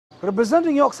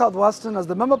Representing York South Western as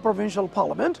the Member Provincial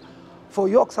Parliament for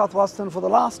York South Western for the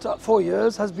last 4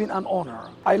 years has been an honor.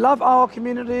 I love our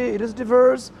community. It is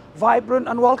diverse, vibrant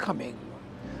and welcoming,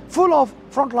 full of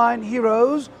frontline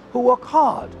heroes who work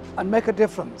hard and make a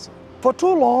difference. For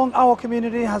too long, our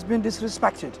community has been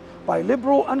disrespected by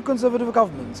liberal and conservative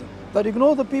governments that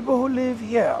ignore the people who live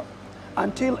here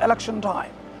until election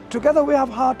time. Together we have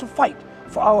had to fight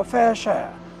for our fair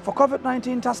share, for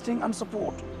COVID-19 testing and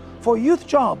support, for youth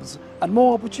jobs and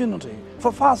more opportunity,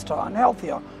 for faster and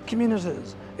healthier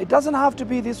communities. It doesn't have to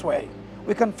be this way.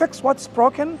 We can fix what's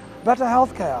broken: better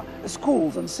healthcare,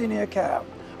 schools and senior care,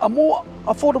 a more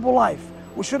affordable life.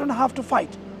 We shouldn't have to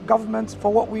fight governments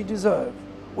for what we deserve.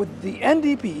 With the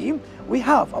NDP, we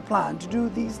have a plan to do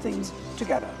these things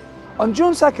together. On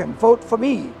June 2nd, vote for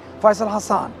me, Faisal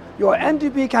Hassan, your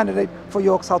NDP candidate for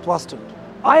York South Western.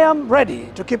 I am ready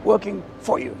to keep working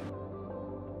for you.